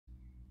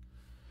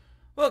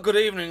Well, good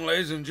evening,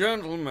 ladies and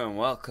gentlemen.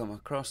 Welcome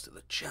across to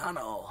the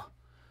channel.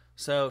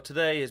 So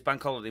today is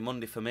Bank Holiday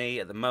Monday for me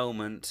at the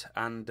moment,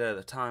 and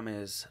the time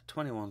is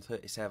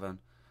 21:37,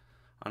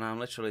 and I'm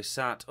literally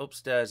sat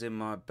upstairs in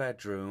my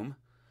bedroom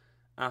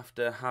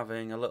after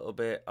having a little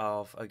bit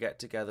of a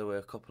get-together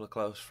with a couple of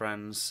close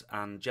friends,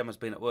 and Gemma's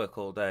been at work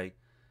all day.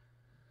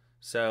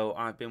 So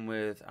I've been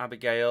with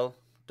Abigail,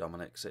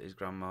 Dominic's at his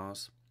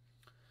grandma's,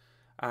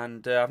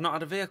 and I've not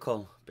had a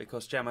vehicle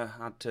because Gemma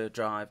had to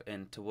drive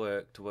into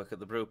work to work at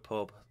the brew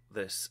pub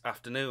this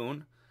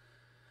afternoon.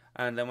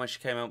 And then when she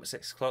came home at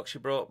 6 o'clock, she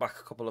brought back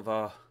a couple of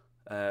our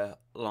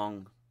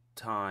long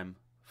time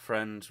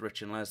friends,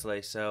 Rich and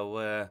Leslie.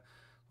 So,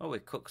 we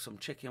cooked some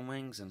chicken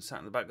wings and sat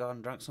in the back garden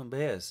and drank some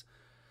beers.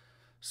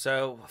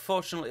 So,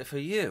 fortunately for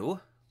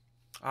you,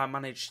 I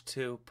managed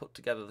to put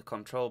together the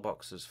control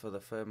boxes for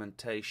the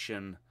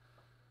fermentation,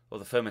 or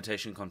the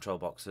fermentation control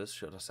boxes,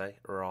 should I say,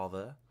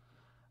 rather.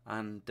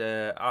 And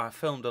I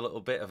filmed a little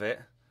bit of it.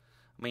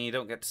 I mean, you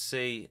don't get to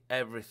see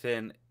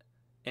everything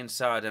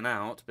inside and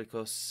out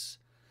because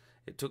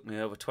it took me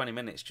over 20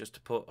 minutes just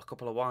to put a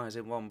couple of wires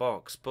in one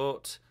box,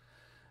 but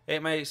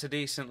it makes a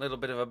decent little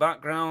bit of a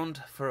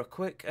background for a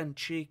quick and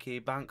cheeky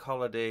bank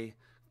holiday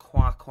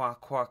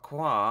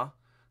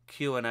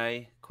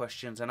Q&A,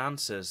 questions and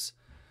answers.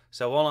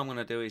 So all I'm going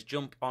to do is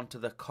jump onto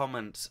the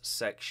comments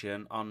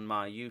section on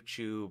my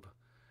YouTube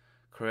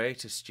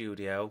Creator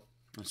Studio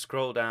and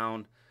scroll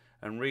down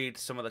and read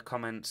some of the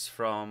comments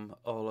from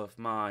all of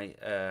my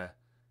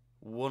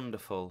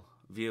wonderful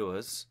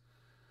viewers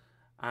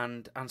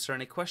and answer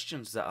any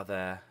questions that are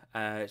there.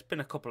 It's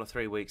been a couple of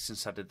 3 weeks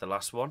since I did the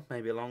last one,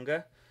 maybe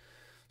longer.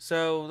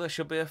 So there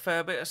should be a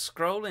fair bit of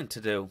scrolling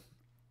to do.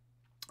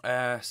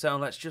 So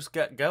let's just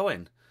get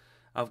going.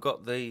 I've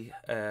got the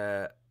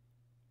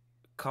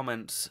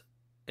comments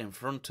in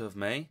front of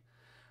me,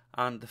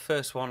 and the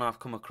first one I've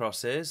come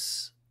across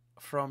is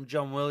from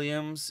John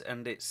Williams,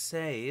 and it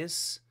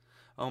says...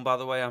 Oh, and by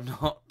the way, I'm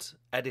not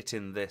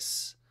editing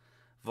this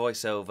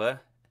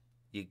voiceover.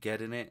 You're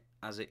getting it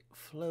as it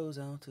flows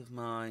out of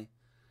my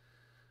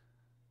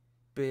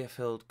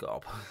beer-filled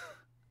gob.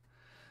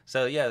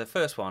 So, yeah, the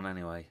first one,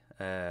 anyway.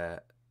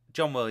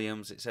 John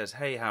Williams, it says,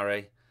 "Hey,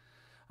 Harry,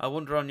 I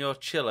wonder on your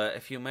chiller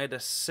if you made a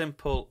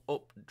simple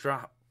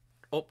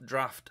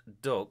updraft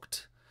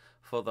duct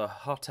for the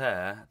hot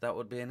air, that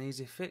would be an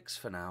easy fix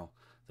for now.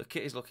 The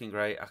kit is looking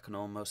great. I can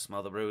almost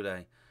smell the brew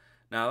day."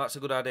 Now, that's a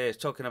good idea.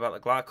 It's talking about the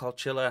glycol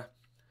chiller,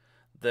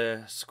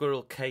 the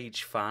squirrel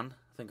cage fan.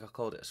 I think I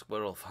called it a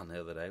squirrel fan the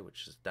other day,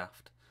 which is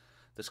daft.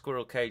 The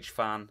squirrel cage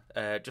fan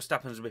just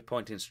happens to be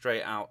pointing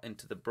straight out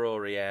into the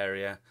brewery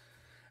area,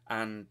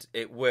 and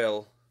it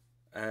will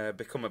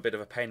become a bit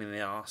of a pain in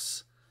the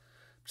arse,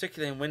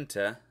 particularly in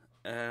winter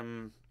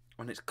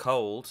when it's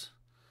cold.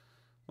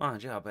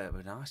 Mind you, I bet it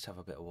would be nice to have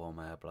a bit of warm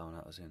air blown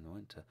at us in the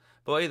winter.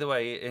 But either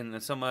way, in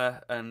the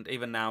summer and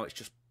even now, it's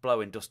just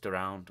blowing dust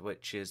around,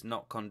 which is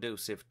not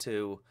conducive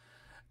to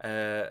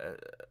a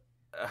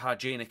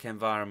hygienic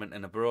environment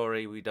in a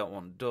brewery. We don't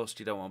want dust,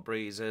 you don't want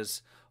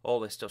breezes. All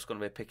this stuff's going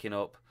to be picking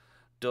up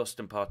dust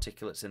and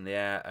particulates in the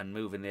air and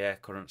moving the air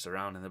currents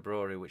around in the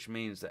brewery, which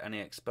means that any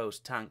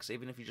exposed tanks,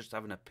 even if you're just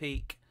having a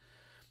peak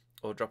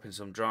or dropping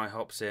some dry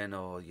hops in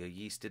or your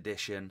yeast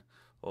addition,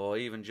 or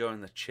even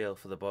during the chill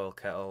for the boil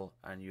kettle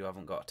and you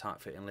haven't got a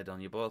tight fitting lid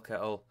on your boil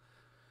kettle,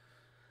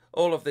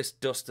 all of this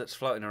dust that's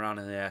floating around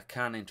in the air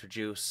can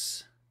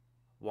introduce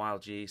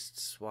wild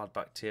yeasts, wild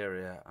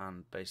bacteria,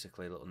 and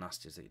basically little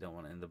nasties that you don't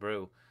want in the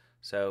brew.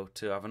 So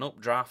to have an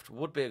updraft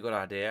would be a good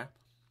idea,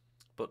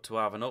 but to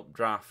have an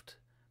updraft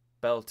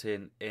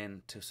belting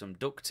into some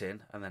ducting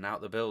and then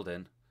out the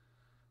building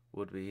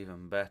would be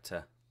even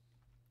better.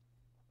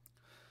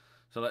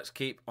 So let's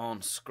keep on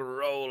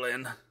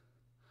scrolling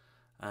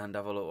and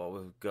have a look what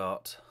we've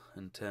got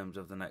in terms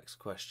of the next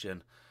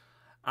question.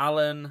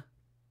 Alan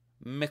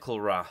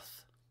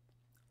Micklerath,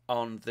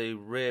 on the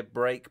rear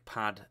brake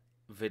pad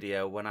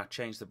video, when I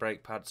changed the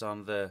brake pads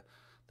on the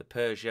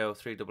Peugeot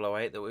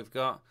 3008 that we've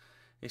got,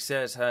 he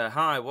says,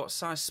 "Hi, what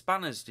size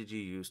spanners did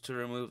you use to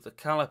remove the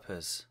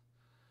calipers?"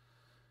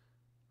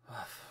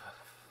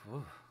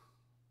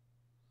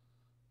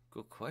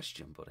 Good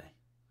question, buddy.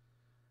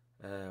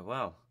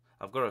 Well,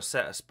 I've got a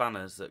set of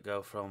spanners that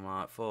go from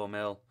like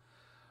 4mm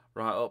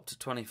right up to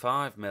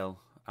 25mm,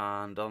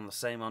 and on the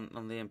same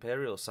on the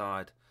Imperial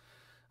side.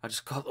 I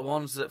just got the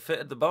ones that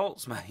fitted the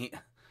bolts, mate.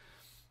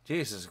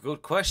 Jesus,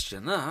 good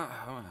question, that.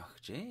 Oh,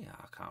 gee,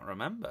 I can't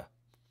remember.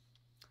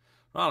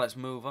 Right, let's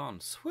move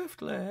on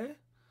swiftly.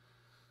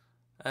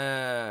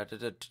 Okay,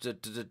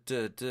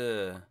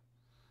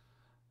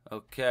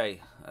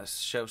 let's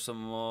show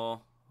some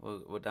more.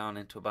 We're down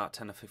into about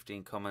 10 or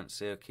 15 comments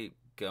here. Keep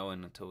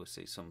going until we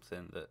see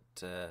something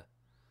that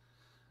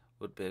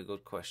would be a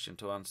good question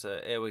to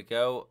answer. Here we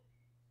go.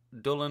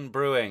 Dullen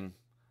Brewing,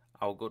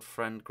 our good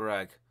friend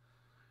Greg.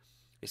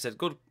 He said,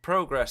 "Good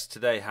progress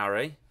today,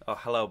 Harry." Oh,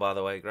 hello, by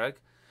the way, Greg.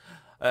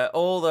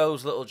 "All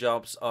those little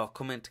jobs are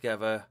coming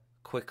together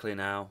quickly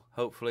now.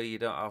 Hopefully you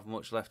don't have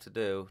much left to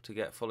do to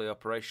get fully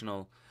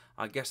operational.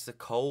 I guess the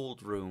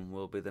cold room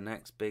will be the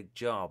next big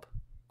job."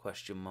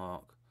 Question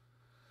mark.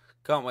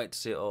 Can't wait to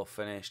see it all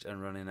finished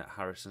and running at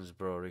Harrison's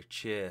Brewery.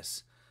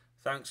 Cheers.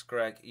 Thanks,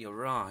 Greg. You're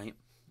right.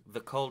 The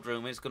cold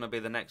room is going to be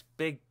the next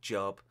big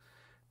job,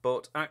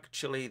 but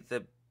actually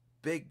the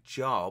big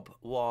job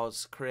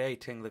was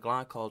creating the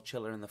glycol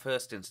chiller in the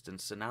first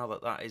instance. So now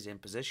that that is in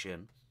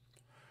position,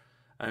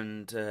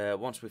 and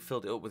once we've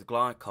filled it up with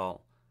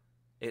glycol,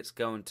 it's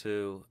going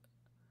to...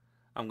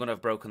 I'm going to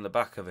have broken the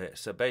back of it.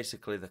 So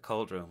basically the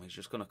cold room is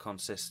just going to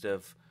consist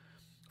of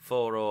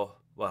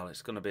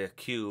it's going to be a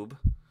cube,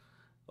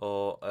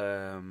 or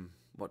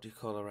what do you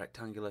call a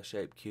rectangular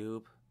shaped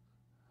cube?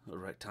 A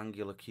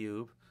rectangular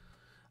cube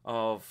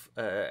of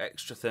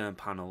extra therm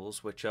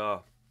panels, which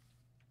are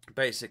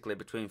basically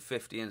between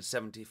 50 and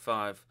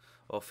 75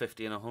 or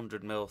 50 and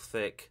 100 mil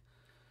thick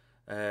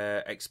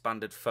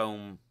expanded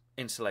foam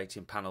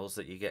insulating panels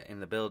that you get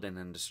in the building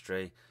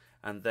industry,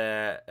 and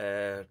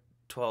they're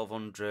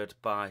 1200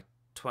 by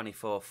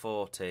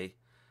 2440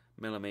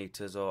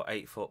 millimeters or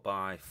 8 foot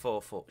by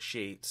 4 foot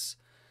sheets,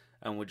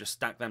 and we just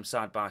stack them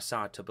side by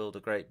side to build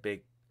a great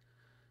big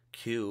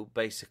cube,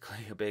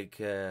 basically a big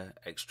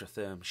extra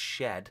therm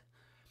shed.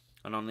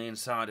 And on the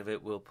inside of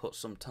it we'll put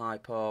some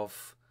type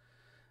of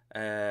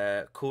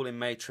cooling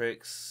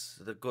matrix.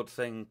 The good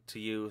thing to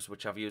use,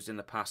 which I've used in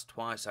the past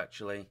twice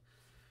actually,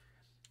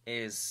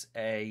 is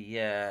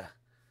a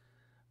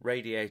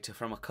radiator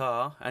from a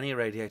car. Any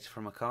radiator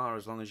from a car,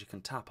 as long as you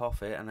can tap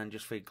off it and then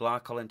just feed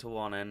glycol into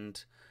one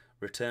end,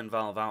 return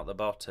valve out the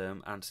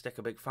bottom, and stick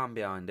a big fan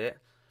behind it.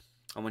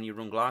 And when you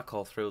run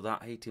glycol through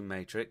that heating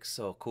matrix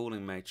or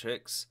cooling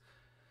matrix,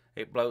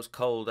 it blows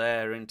cold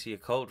air into your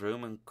cold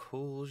room and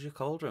cools your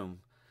cold room.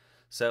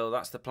 So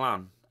that's the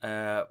plan.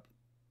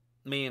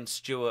 Me and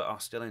Stuart are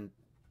still in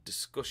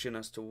discussion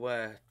as to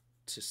where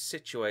to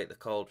situate the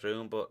cold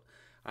room, but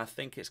I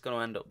think it's going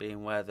to end up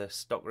being where the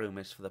stock room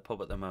is for the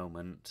pub at the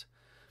moment,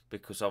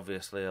 because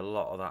obviously a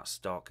lot of that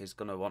stock is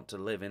going to want to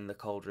live in the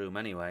cold room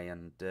anyway,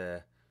 and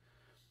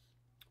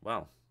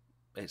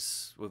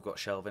we've got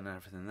shelving and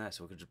everything there,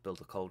 so we could just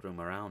build a cold room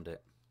around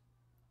it.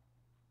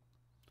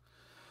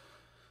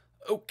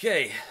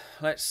 Okay,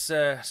 let's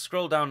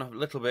scroll down a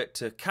little bit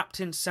to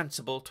Captain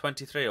Sensible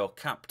 23, or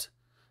Capt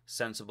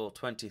Sensible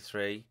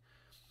 23.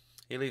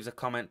 He leaves a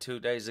comment 2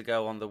 days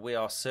ago on the We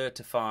Are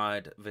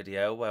Certified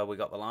video where we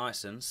got the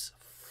license.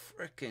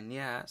 Frickin'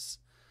 yes.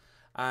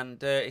 And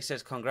he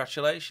says,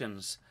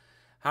 congratulations.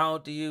 How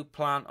do you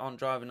plan on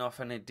driving off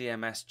any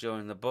DMS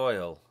during the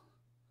boil?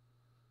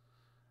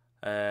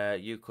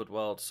 You could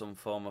weld some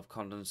form of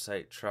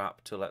condensate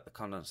trap to let the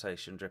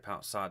condensation drip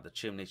outside the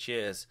chimney.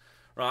 Cheers.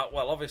 Right,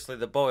 well, obviously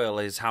the boil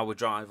is how we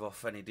drive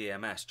off any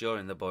DMS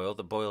during the boil.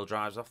 The boil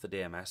drives off the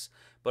DMS.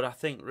 But I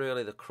think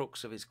really the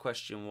crux of his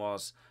question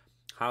was,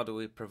 how do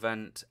we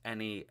prevent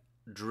any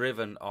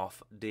driven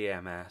off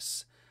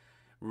DMS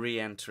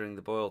re-entering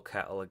the boil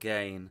kettle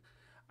again?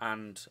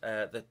 And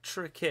the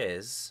trick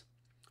is,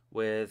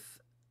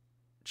 with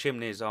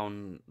chimneys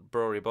on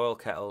brewery boil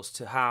kettles,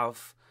 to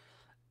have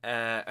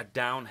a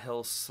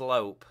downhill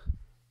slope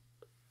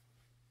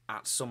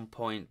at some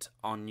point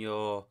on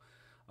your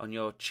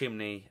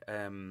chimney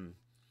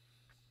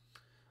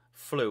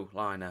flue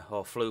liner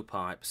or flue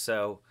pipe.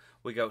 So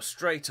we go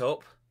straight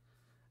up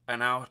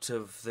and out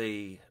of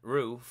the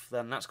roof,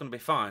 then that's going to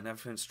be fine.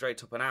 Everything's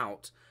straight up and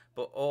out.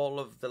 But all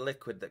of the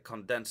liquid that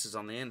condenses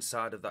on the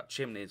inside of that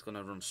chimney is going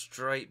to run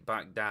straight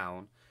back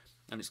down,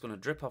 and it's going to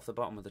drip off the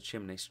bottom of the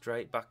chimney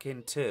straight back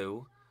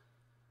into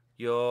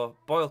your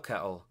boil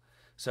kettle.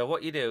 So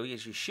what you do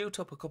is you shoot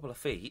up a couple of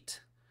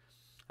feet,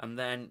 and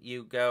then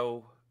you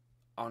go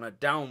on a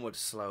downward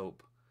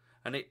slope.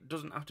 And it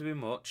doesn't have to be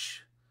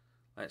much.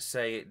 Let's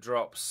say it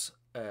drops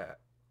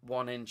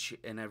 1 inch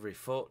in every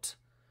foot,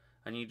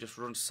 and you just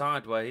run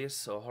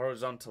sideways or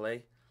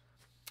horizontally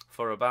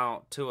for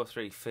about 2 or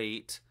 3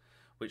 feet,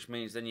 which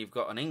means then you've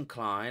got an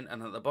incline,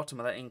 and at the bottom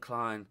of that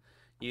incline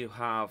you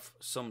have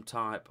some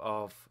type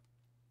of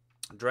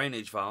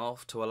drainage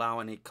valve to allow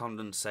any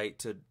condensate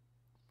to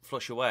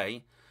flush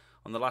away.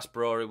 On the last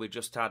brewery we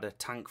just had a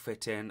tank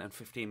fit in and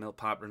 15mm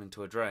pipe run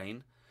into a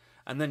drain,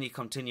 and then you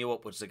continue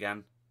upwards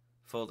again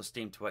for the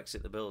steam to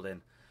exit the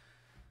building.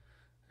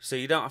 So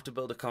you don't have to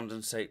build a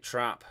condensate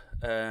trap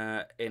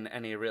in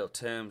any real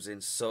terms,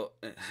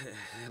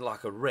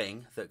 like a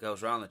ring that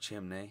goes around the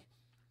chimney.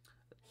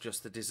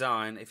 Just the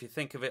design, if you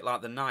think of it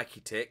like the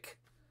Nike tick.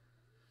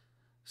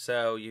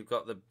 So you've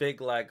got the big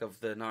leg of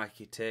the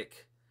Nike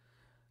tick,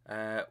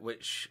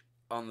 which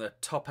on the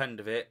top end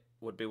of it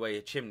would be where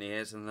your chimney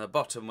is, and the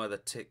bottom where the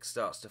tick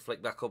starts to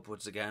flick back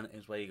upwards again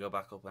is where you go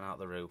back up and out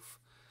the roof.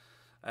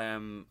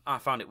 I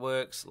found it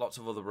works. Lots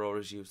of other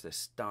breweries use this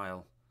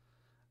style,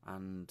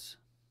 and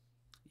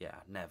yeah,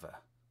 never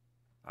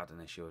had an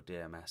issue with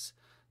DMS.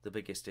 The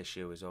biggest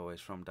issue is always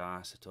from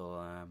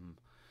diacetyl,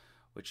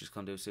 which is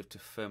conducive to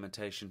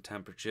fermentation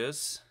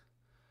temperatures.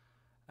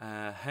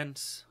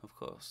 Hence, of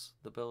course,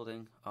 the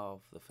building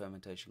of the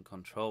fermentation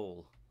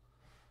control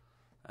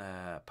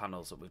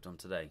panels that we've done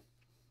today.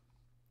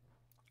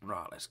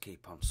 Right, let's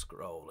keep on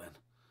scrolling.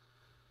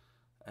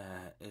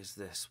 is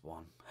this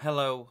one.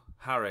 Hello,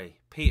 Harry.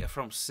 Peter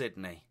from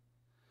Sydney.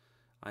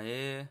 I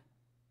hear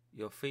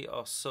your feet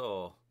are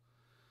sore.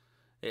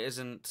 It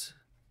isn't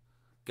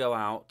go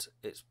out,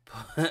 it's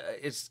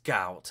it's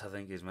gout, I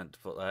think he's meant to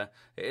put there.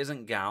 It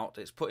isn't gout,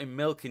 it's putting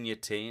milk in your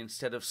tea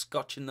instead of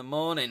scotch in the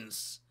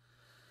mornings.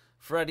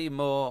 Freddie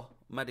Moore,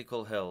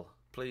 Medical Hill.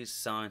 Please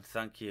sign,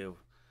 thank you.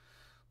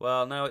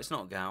 Well, no, it's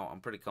not gout.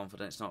 I'm pretty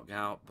confident it's not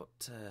gout,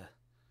 but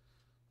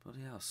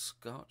bloody hell,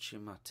 scotch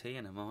in my tea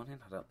in the morning.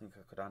 I don't think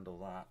I could handle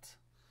that.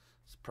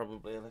 It's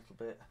probably a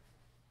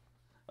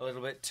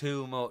little bit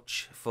too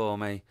much for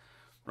me.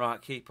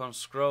 Right, keep on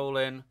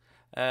scrolling.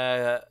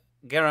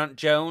 Geraint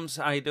Jones,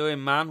 how you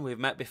doing, man? We've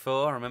met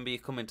before. I remember you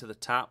coming to the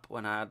tap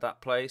when I had that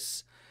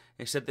place.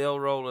 He said the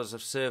old rollers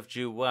have served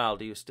you well.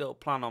 Do you still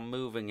plan on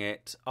moving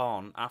it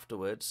on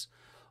afterwards,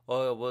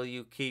 or will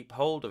you keep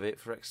hold of it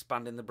for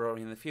expanding the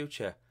brewery in the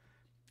future?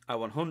 I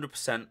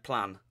 100%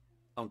 plan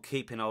on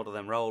keeping hold of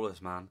them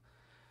rollers, man.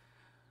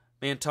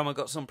 Me and Tom have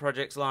got some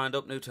projects lined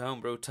up, new to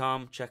Homebrew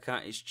Tom. Check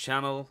out his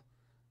channel.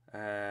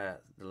 The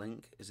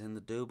link is in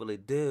the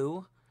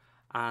doobly-doo.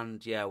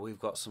 And yeah, we've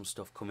got some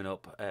stuff coming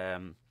up.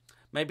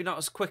 Maybe not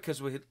as quick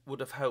as we would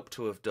have hoped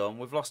to have done.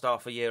 We've lost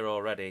half a year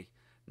already.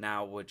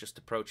 Now we're just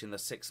approaching the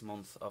 6th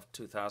month of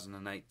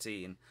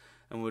 2018.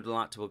 And we'd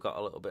like to have got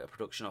a little bit of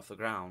production off the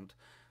ground.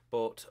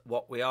 But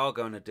what we are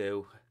going to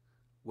do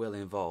will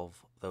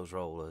involve those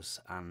rollers.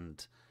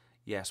 And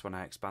yes, when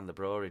I expand the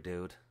brewery,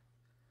 dude,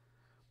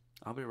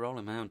 I'll be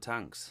rolling my own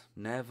tanks.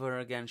 Never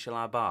again shall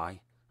I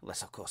buy,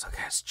 unless of course I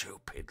get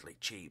stupidly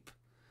cheap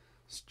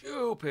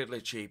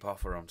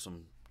offer on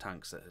some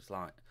tanks that is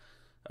like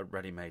a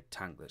ready-made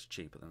tank that's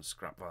cheaper than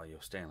scrap value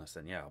of stainless.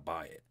 Then yeah, I'll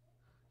buy it.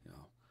 You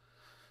know,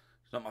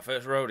 it's not my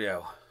first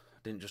rodeo. I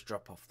didn't just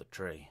drop off the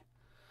tree.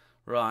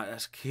 Right,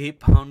 let's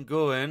keep on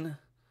going.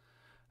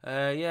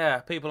 Yeah,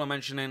 people are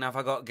mentioning, have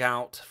I got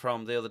gout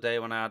from the other day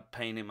when I had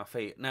pain in my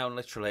feet? No,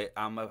 literally,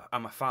 I'm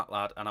a fat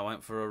lad and I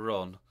went for a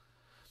run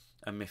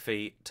and my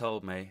feet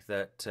told me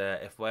that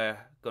if we're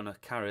going to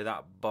carry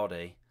that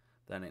body,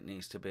 then it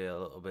needs to be a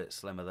little bit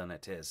slimmer than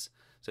it is.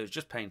 So it's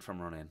just pain from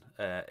running.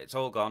 It's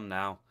all gone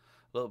now.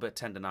 A little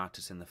bit of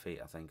tendonitis in the feet,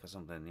 I think, or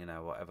something, you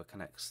know, whatever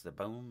connects the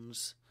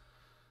bones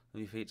of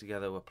your feet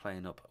together, we're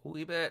playing up a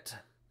wee bit.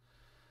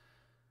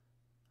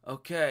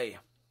 Okay.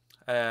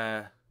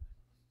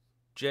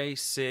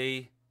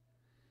 JC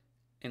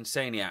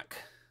Insaniac.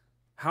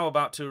 How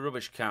about 2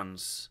 rubbish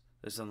cans?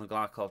 This is on the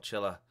glycol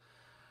chiller.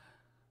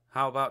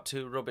 How about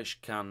 2 rubbish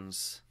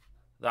cans?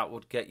 That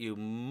would get you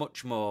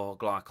much more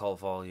glycol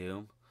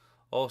volume.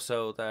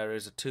 Also, there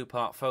is a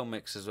 2-part foam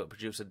mixers that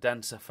produce a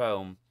denser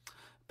foam.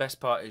 Best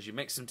part is you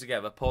mix them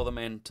together, pour them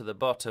into the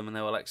bottom, and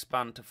they will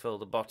expand to fill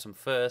the bottom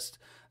first,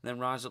 and then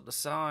rise up the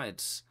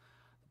sides.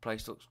 The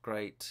place looks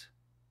great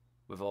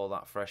with all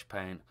that fresh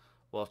paint.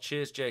 Well,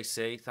 cheers,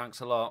 JC. Thanks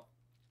a lot.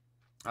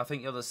 I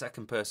think you're the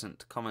second person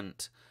to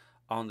comment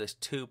on this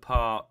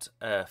 2-part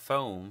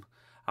foam.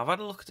 I've had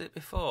a look at it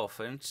before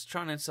for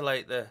trying to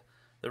insulate the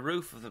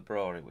roof of the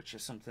brewery, which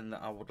is something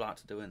that I would like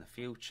to do in the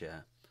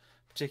future,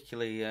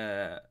 particularly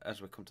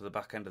as we come to the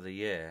back end of the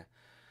year.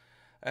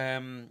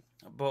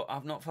 But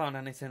I've not found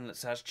anything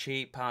that's as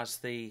cheap as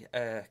the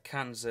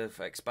cans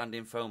of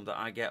expanding foam that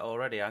I get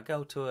already. I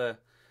go to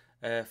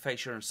a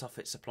Fascia and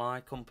Soffit supply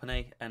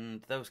company,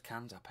 and those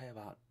cans I pay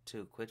about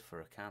 £2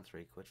 for a can,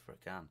 £3 for a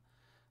can.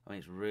 I mean,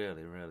 it's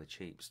really, really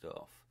cheap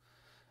stuff.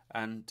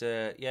 And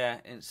yeah,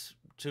 it's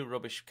 2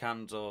 rubbish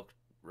cans or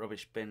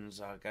rubbish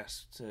bins, I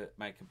guess, to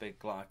make a big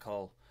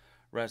glycol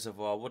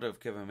reservoir. Would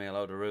have given me a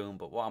load of room,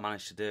 but what I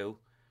managed to do,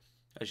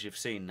 as you've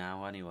seen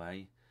now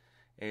anyway,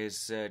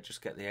 is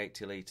just get the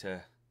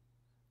 80-litre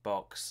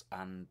box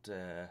and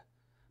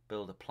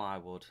build a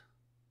plywood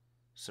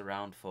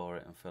surround for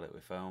it and fill it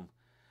with foam.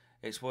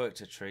 It's worked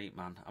a treat,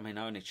 man. I mean,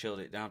 I only chilled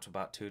it down to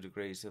about 2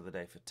 degrees the other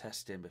day for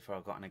testing before I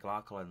got any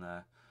glycol in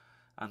there.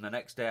 And the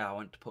next day I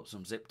went to put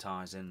some zip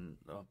ties in,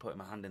 putting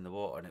my hand in the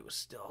water, and it was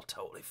still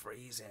totally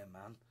freezing,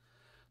 man.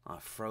 I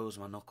froze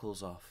my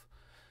knuckles off.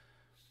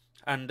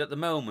 And at the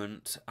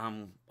moment,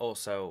 I'm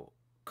also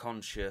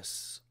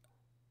conscious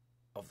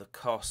of the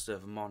cost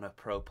of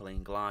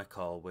monopropylene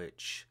glycol,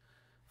 which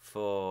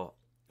for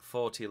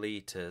 40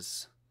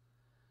 litres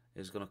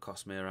is going to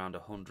cost me around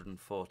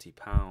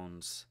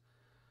 £140.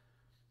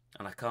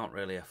 And I can't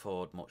really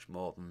afford much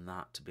more than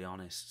that, to be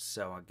honest.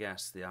 So I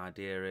guess the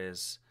idea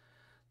is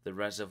the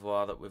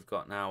reservoir that we've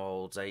got now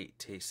holds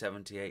 80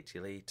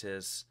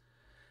 litres.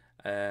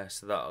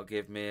 So that'll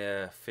give me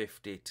a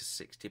 50 to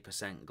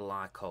 60%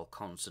 glycol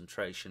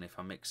concentration if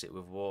I mix it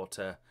with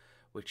water,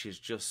 which is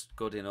just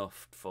good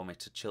enough for me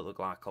to chill the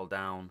glycol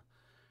down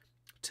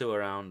to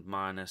around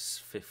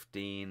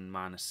 -15,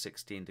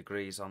 -16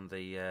 degrees on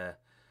the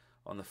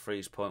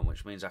freeze point,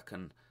 which means I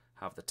can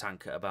have the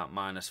tank at about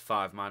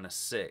 -5,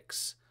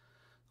 -6.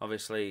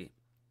 Obviously,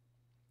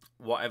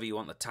 whatever you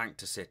want the tank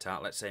to sit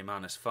at, let's say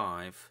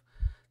 -5,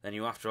 then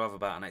you have to have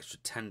about an extra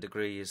 10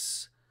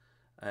 degrees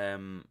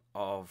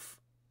of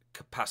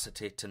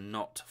capacity to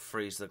not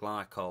freeze the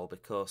glycol,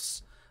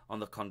 because on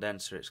the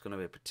condenser it's going to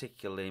be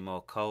particularly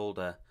more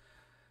colder,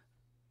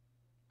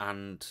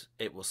 and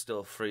it will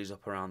still freeze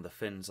up around the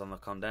fins on the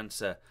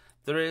condenser.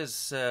 There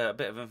is a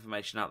bit of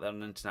information out there on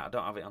the internet. I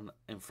don't have it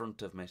in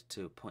front of me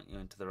to point you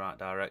into the right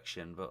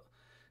direction, but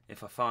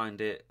if I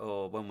find it,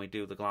 or when we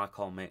do the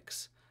glycol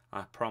mix,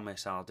 I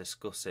promise I'll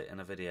discuss it in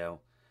a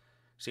video.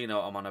 So you know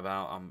what I'm on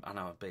about. I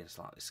know I'm being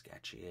slightly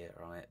sketchy here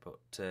on it, but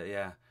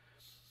yeah.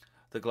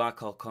 The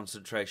glycol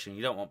concentration,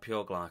 you don't want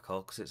pure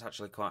glycol because it's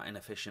actually quite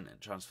inefficient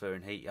at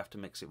transferring heat. You have to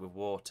mix it with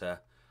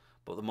water.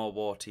 But the more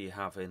water you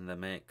have in the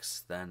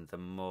mix, then the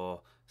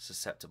more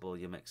susceptible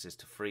your mix is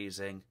to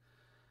freezing.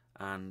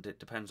 And it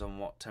depends on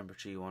what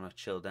temperature you want to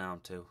chill down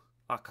to.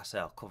 Like I say,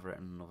 I'll cover it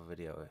in another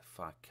video if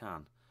I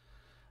can.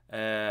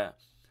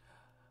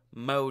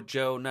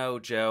 Mojo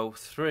Nojo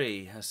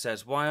 3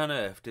 says, why on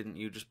earth didn't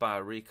you just buy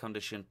a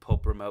reconditioned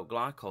pub remote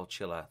glycol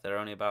chiller? They're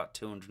only about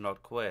 200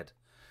 odd quid.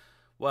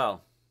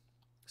 Well,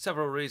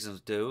 several reasons,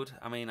 dude.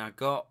 I mean, I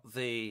got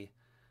the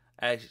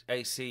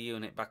AC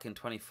unit back in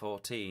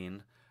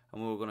 2014,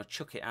 and we were going to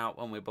chuck it out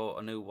when we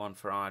bought a new one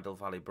for Idle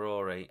Valley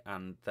Brewery,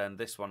 and then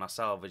this one I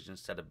salvaged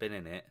instead of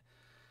binning it.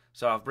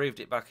 So I've breathed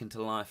it back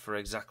into life for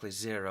exactly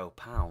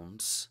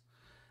 £0.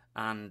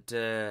 And,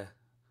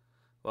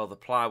 well, the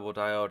plywood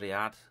I already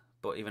had,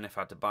 but even if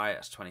I had to buy it,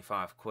 it's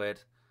 25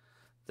 quid.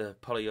 The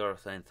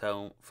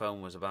polyurethane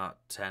foam was about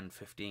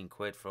 10-15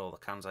 quid for all the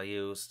cans I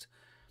used.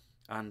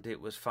 And it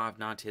was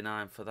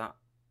 $5.99 for that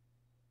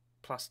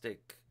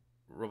plastic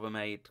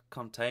Rubbermaid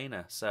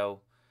container.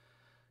 So,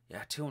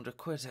 yeah, 200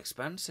 quid's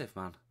expensive,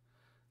 man.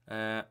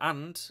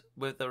 And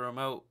with the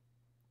remote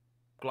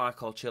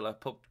glycol chiller,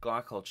 pub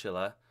glycol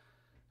chiller,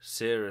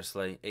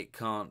 seriously, it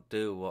can't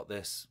do what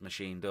this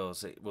machine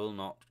does. It will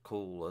not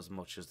cool as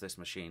much as this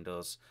machine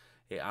does.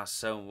 It has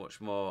so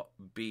much more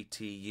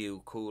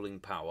BTU cooling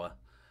power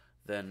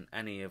than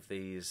any of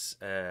these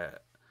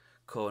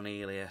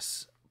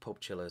Cornelius pub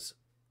chillers.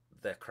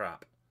 They're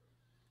crap.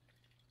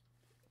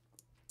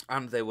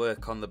 And they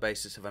work on the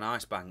basis of an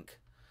ice bank.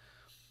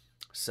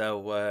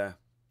 So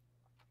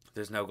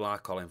there's no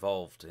glycol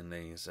involved in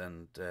these.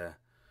 And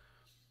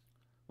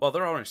well,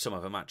 there are in some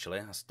of them actually.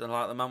 I still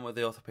like the man with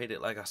the orthopaedic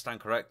leg. I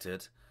stand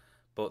corrected,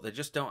 but they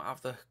just don't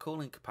have the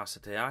cooling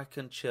capacity. I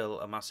can chill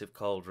a massive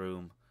cold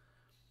room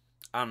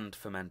and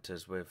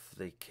fermenters with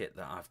the kit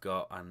that I've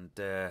got, and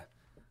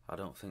I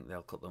don't think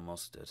they'll cut the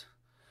mustard.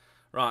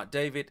 Right,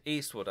 David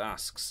Eastwood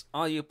asks,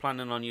 are you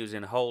planning on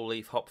using a whole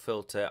leaf hop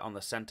filter on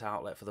the centre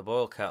outlet for the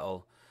boil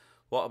kettle?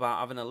 What about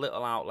having a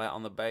little outlet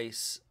on the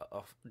base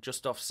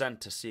just off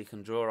centre so you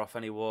can draw off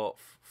any water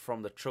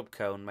from the trub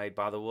cone made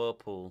by the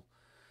Whirlpool?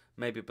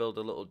 Maybe build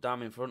a little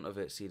dam in front of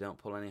it so you don't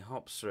pull any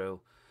hops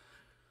through.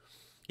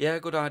 Yeah,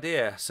 good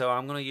idea. So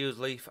I'm going to use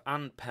leaf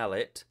and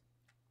pellet.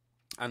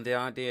 And the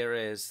idea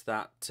is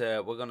that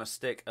we're going to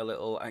stick a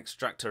little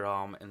extractor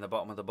arm in the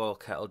bottom of the boil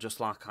kettle, just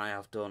like I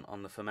have done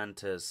on the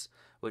fermenters,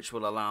 which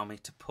will allow me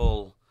to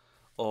pull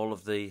all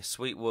of the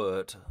sweet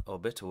wort, or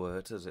bitter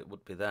wort as it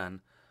would be then,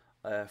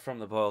 from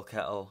the boil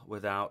kettle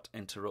without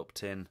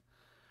interrupting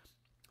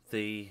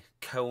the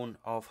cone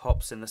of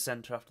hops in the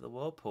centre after the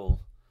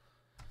Whirlpool.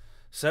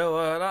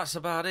 So that's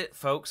about it,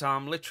 folks.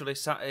 I'm literally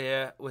sat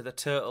here with a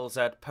turtle's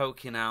head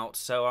poking out,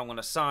 so I'm going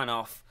to sign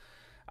off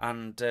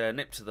and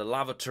nip to the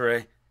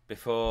lavatory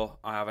before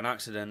I have an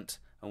accident,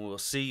 and we'll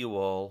see you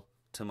all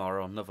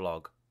tomorrow on the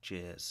vlog.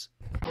 Cheers.